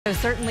So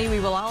certainly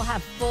we will all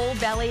have full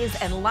bellies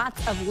and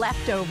lots of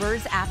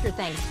leftovers after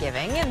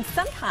Thanksgiving, and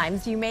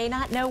sometimes you may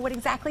not know what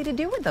exactly to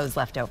do with those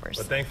leftovers.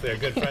 But thankfully our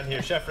good friend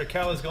here, Chef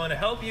Raquel, is going to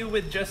help you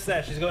with just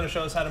that. She's going to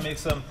show us how to make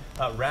some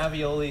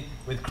ravioli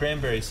with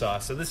cranberry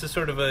sauce. So this is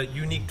sort of a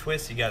unique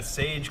twist. You got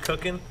sage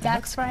cooking.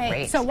 That's right.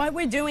 Great. So what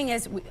we're doing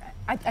is,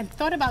 I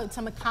thought about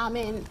some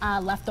common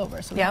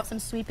leftovers. So we have some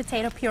sweet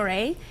potato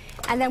puree,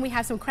 and then we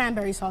have some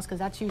cranberry sauce, because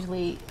that's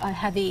usually a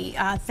heavy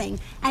thing.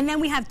 And then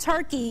we have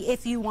turkey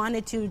if you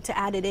wanted to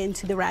add it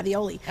into the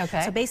ravioli.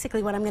 Okay. So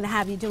basically what I'm going to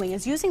have you doing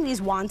is using these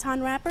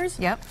wonton wrappers.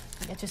 Yep.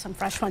 I'll get you some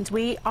fresh ones.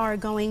 We are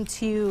going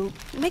to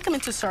make them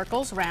into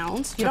circles,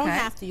 rounds. You don't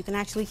have to. You can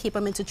actually keep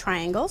them into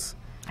triangles.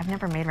 I've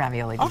never made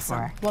ravioli Awesome.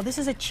 before. Well, this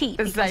is a cheat.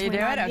 This is how you do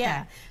it? Okay.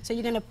 Yeah. So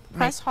you're going to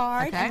press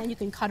hard, Okay. and then you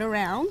can cut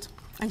around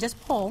and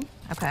just pull.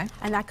 Okay.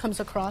 And that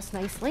comes across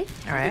nicely.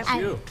 All right.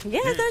 You.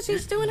 Yeah,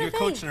 she's doing her You're thing.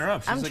 coaching her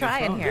up. She's I'm like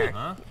trying here.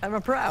 Huh? I'm a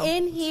pro.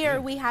 In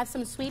here, we have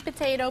some sweet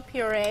potato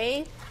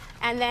puree,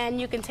 and then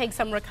you can take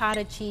some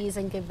ricotta cheese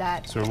and give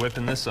that. So we're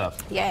whipping this up.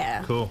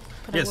 Yeah. Cool.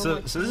 Put a Yeah, little so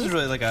more this is cheese.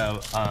 really like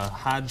a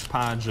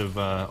hodgepodge of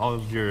all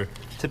of your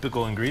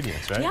typical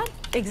ingredients, right? Yeah,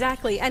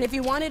 exactly. And if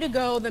you wanted to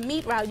go the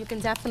meat route, you can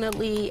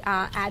definitely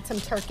add some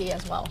turkey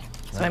as well.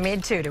 So I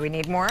made two. Do we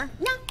need more?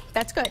 No,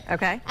 that's good.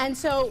 Okay. And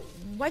so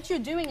what you're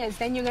doing is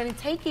then you're going to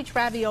take each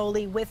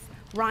ravioli with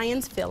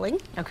Ryan's filling.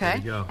 Okay. There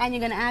you go. And you're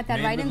going to add that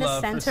Made right with in the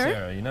love for center.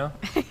 Sarah, you know?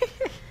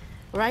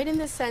 Right in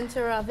the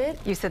center of it.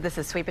 You said this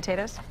is sweet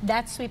potatoes?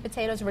 That's sweet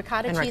potatoes,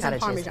 ricotta cheese, ricotta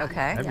and Parmesan. cheese.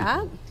 Okay.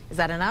 Yeah. Is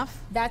that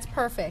enough? That's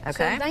perfect. Okay.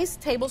 So a nice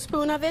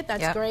tablespoon of it,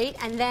 that's Yep. great.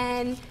 And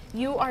then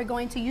you are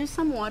going to use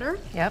some water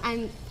Yep.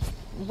 and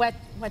wet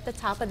the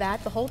top of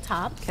that, the whole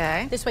top.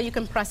 Okay. This way you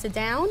can press it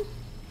down.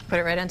 Put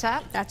it right on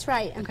top? That's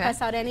right. And Okay.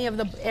 press out any of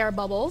the air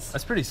bubbles.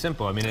 That's pretty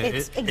simple. I mean, it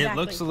Exactly.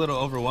 looks a little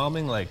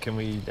overwhelming. Like, can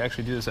we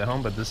actually do this at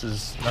home? But this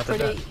is not that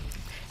bad.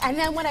 And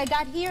then what I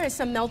got here is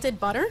some melted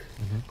butter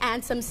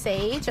and some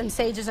sage. And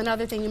sage is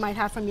another thing you might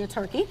have from your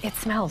turkey. It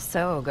smells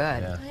so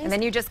good. Yeah. And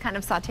then you just kind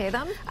of saute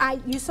them?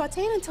 You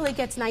saute it until it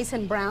gets nice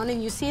and brown,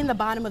 and you see in the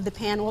bottom of the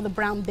pan all the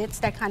brown bits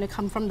that kind of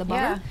come from the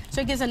butter. Yeah.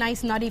 So it gives a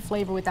nice nutty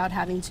flavor without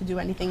having to do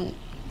anything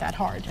that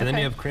hard. And then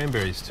you have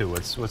cranberries too.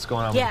 What's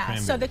going on with the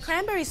cranberries? So the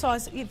cranberry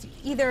sauce, it's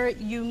either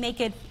you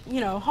make it,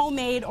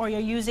 homemade, or you're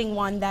using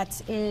one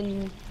that's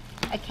in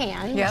a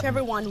can, Yep.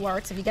 whichever one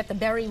works. If you get the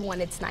berry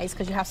one, it's nice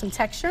because you have some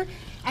texture,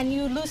 and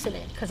you loosen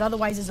it because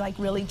otherwise it's like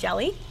really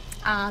jelly.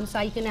 So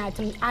you can add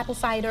some apple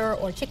cider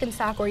or chicken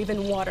stock or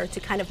even water to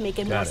kind of make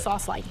it more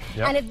sauce-like.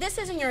 Yep. And if this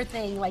isn't your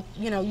thing, like,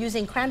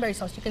 using cranberry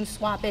sauce, you can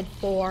swap it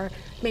for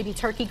maybe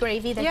turkey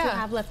gravy that you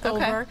have left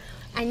over.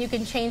 And you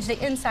can change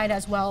the inside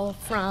as well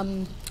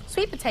from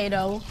sweet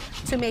potato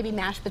to maybe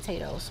mashed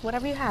potatoes,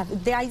 whatever you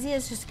have. The idea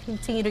is just to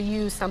continue to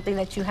use something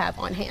that you have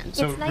on hand.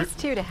 It's nice,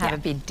 too, to have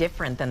it be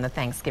different than the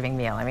Thanksgiving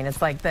meal. I mean,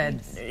 it's like the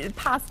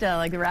pasta,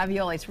 like the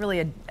ravioli. It's really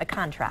a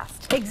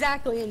contrast.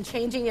 Exactly, and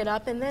changing it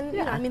up. And then,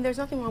 I mean, there's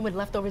nothing wrong with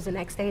leftovers the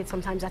next day.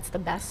 Sometimes that's the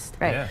best.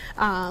 Right.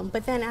 Yeah.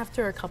 But then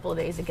after a couple of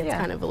days, it gets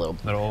kind of a little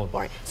old.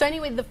 boring. So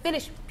anyway, the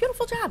finish,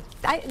 beautiful job.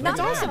 That's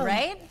awesome,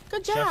 right?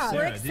 Good Chef job.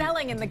 Sarah, We're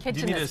excelling in the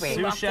kitchen this week. Do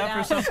you need a sous chef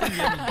or something? You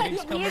have any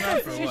dates coming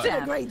up or You what? did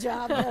a great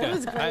job. It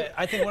was great.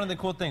 I think one of the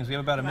cool things, we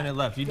have about a minute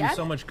left. You do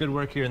so much good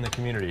work here in the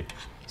community.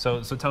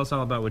 So tell us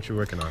all about what you're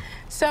working on.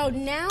 So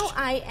now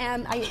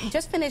I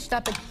just finished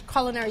up a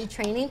culinary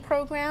training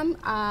program.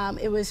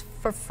 It was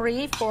for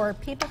free for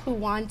people who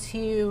want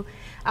to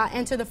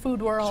enter the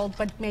food world,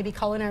 but maybe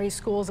culinary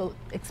school's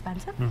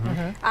expensive.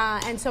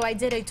 And so I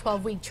did a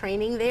 12-week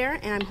training there,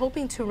 and I'm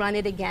hoping to run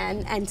it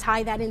again and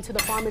tie that into the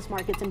farmers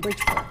markets in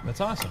Bridgeport.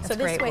 That's awesome. So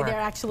this way they're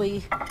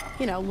actually,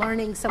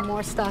 learning some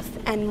more stuff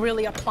and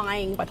really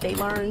applying what they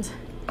learned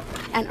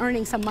and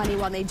earning some money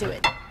while they do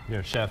it.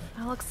 Here, Chef.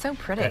 Oh, it looks so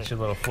pretty. Got your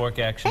little fork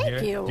action here.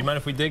 Thank you. Do you mind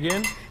if we dig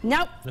in?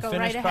 Nope, The go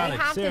finished right product.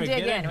 ahead. We have Sarah, to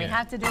dig get in. We here.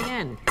 have to dig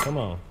in. Come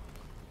on.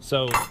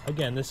 So,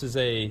 again, this is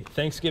a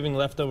Thanksgiving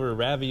leftover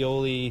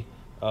ravioli.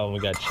 Oh, we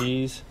got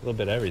cheese. A little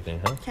bit of everything,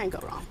 huh? Can't go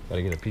wrong.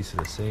 Gotta get a piece of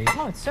the sage.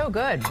 Oh, it's so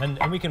good.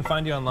 And we can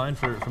find you online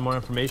for more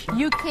information?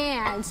 You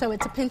can. So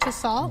it's a pinch of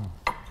salt,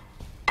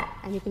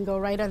 and you can go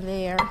right on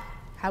there.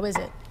 How is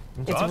it?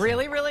 It's awesome.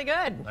 really, really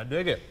good. I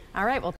dig it. All right, well.